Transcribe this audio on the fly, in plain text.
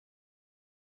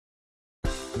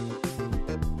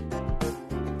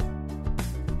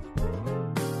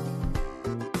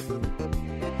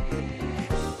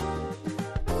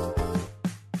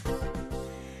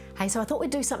Hey, so I thought we'd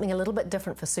do something a little bit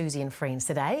different for Suzy and friends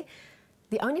today.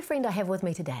 The only friend I have with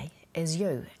me today is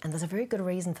you, and there's a very good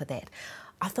reason for that.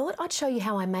 I thought I'd show you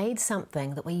how I made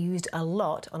something that we used a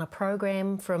lot on a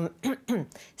program from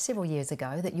several years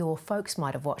ago that your folks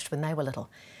might have watched when they were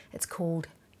little. It's called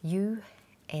You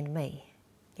and Me.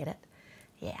 Get it?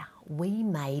 Yeah, we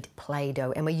made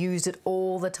Play-Doh and we used it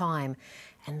all the time.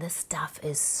 And this stuff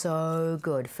is so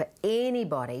good for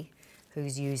anybody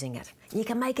who's using it. You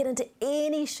can make it into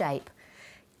any shape.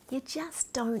 You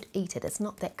just don't eat it. It's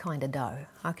not that kind of dough,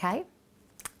 okay?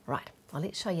 Right, well,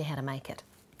 let's show you how to make it,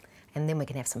 and then we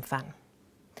can have some fun.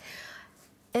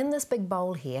 In this big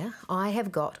bowl here, I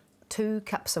have got 2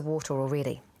 cups of water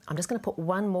already. I'm just going to put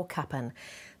 1 more cup in.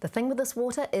 The thing with this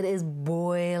water, it is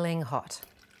boiling hot.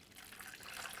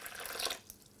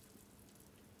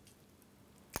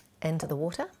 Into the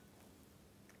water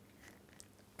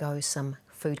goes some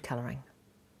food colouring.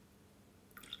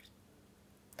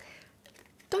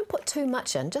 Don't put too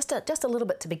much in, just a little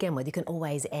bit to begin with. You can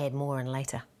always add more in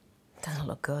later. Doesn't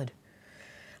look good.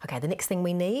 Okay, the next thing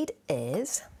we need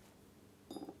is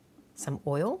some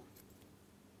oil.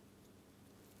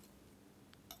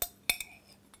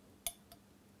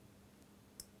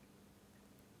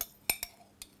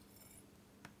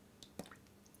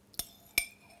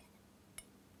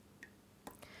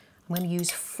 I'm going to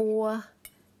use 4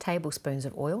 tablespoons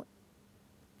of oil.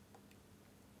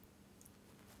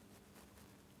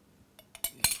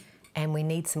 And we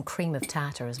need some cream of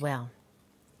tartar as well.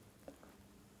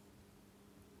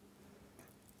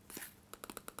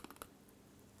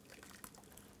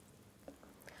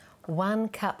 One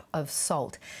cup of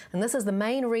salt. And this is the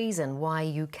main reason why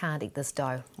you can't eat this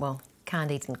dough. Well, can't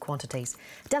eat in quantities.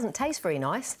 It doesn't taste very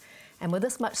nice. And with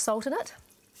this much salt in it,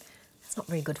 it's not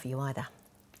very good for you either.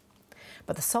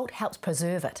 But the salt helps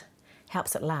preserve it,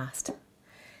 helps it last.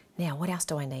 Now, what else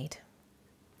do I need?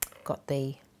 Got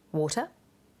the water,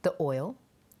 the oil,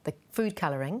 the food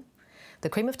colouring, the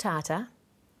cream of tartar,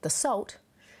 the salt.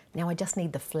 Now I just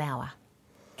need the flour.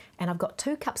 And I've got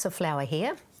 2 cups of flour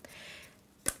here.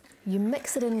 You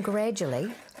mix it in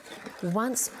gradually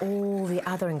once all the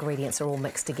other ingredients are all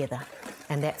mixed together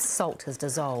and that salt is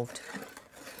dissolved.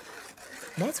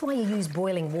 That's why you use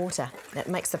boiling water. That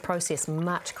makes the process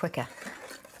much quicker.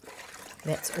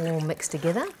 That's all mixed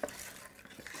together.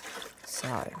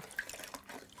 So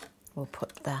we'll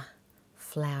put the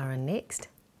flour in next.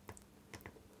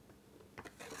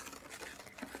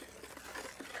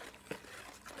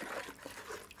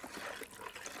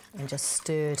 And just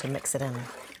stir to mix it in.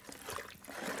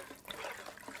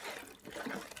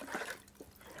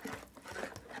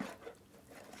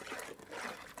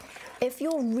 If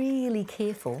you're really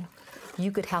careful,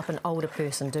 you could help an older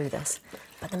person do this.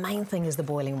 But the main thing is the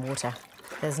boiling water.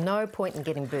 There's no point in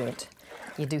getting burnt.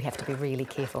 You do have to be really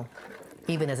careful,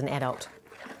 even as an adult.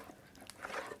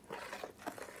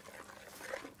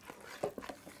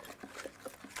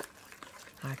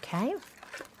 Okay.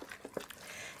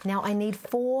 Now I need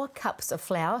 4 cups of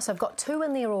flour. So I've got 2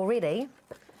 in there already.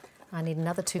 I need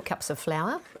another 2 cups of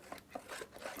flour.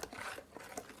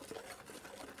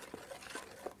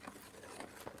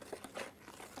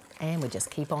 And we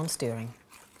just keep on stirring.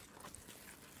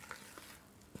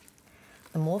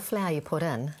 The more flour you put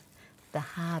in, the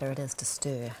harder it is to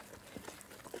stir.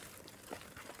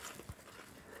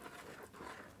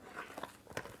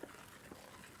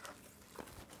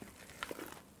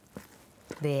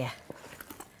 There.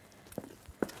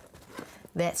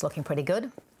 That's looking pretty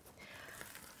good.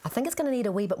 I think it's going to need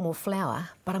a wee bit more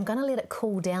flour, but I'm going to let it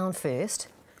cool down first,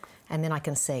 and then I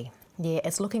can see. Yeah,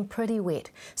 it's looking pretty wet.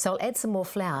 So I'll add some more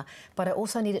flour, but I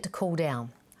also need it to cool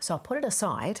down. So I'll put it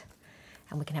aside,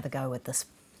 and we can have a go with this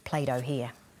Play-Doh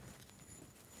here.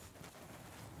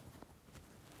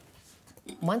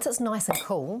 Once it's nice and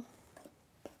cool,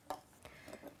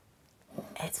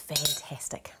 it's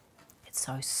fantastic. It's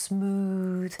so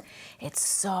smooth, it's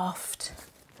soft,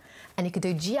 and you can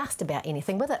do just about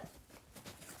anything with it.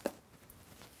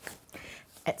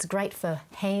 It's great for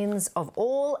hands of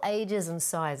all ages and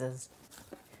sizes.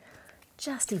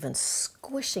 Just even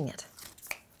squishing it.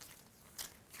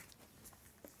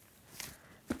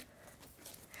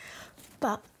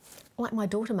 But, like my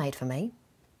daughter made for me,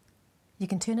 you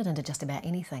can turn it into just about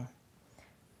anything.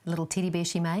 A little teddy bear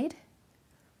she made.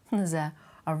 There's a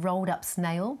rolled up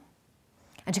snail.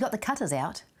 And she got the cutters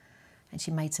out and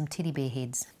she made some teddy bear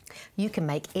heads. You can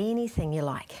make anything you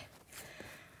like.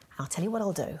 I'll tell you what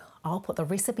I'll do. I'll put the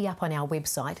recipe up on our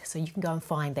website so you can go and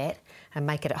find that and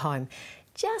make it at home.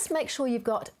 Just make sure you've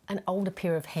got an older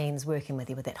pair of hands working with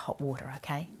you with that hot water,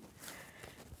 okay?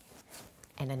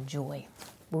 And enjoy.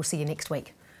 We'll see you next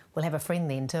week. We'll have a friend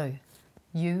then too.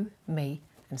 You, me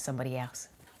in somebody else.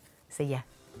 See ya.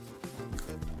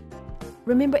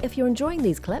 Remember, if you're enjoying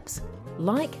these clips,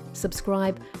 like,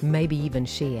 subscribe, maybe even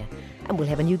share, and we'll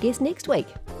have a new guest next week.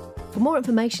 For more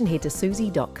information, head to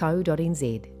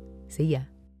suzy.co.nz. See ya.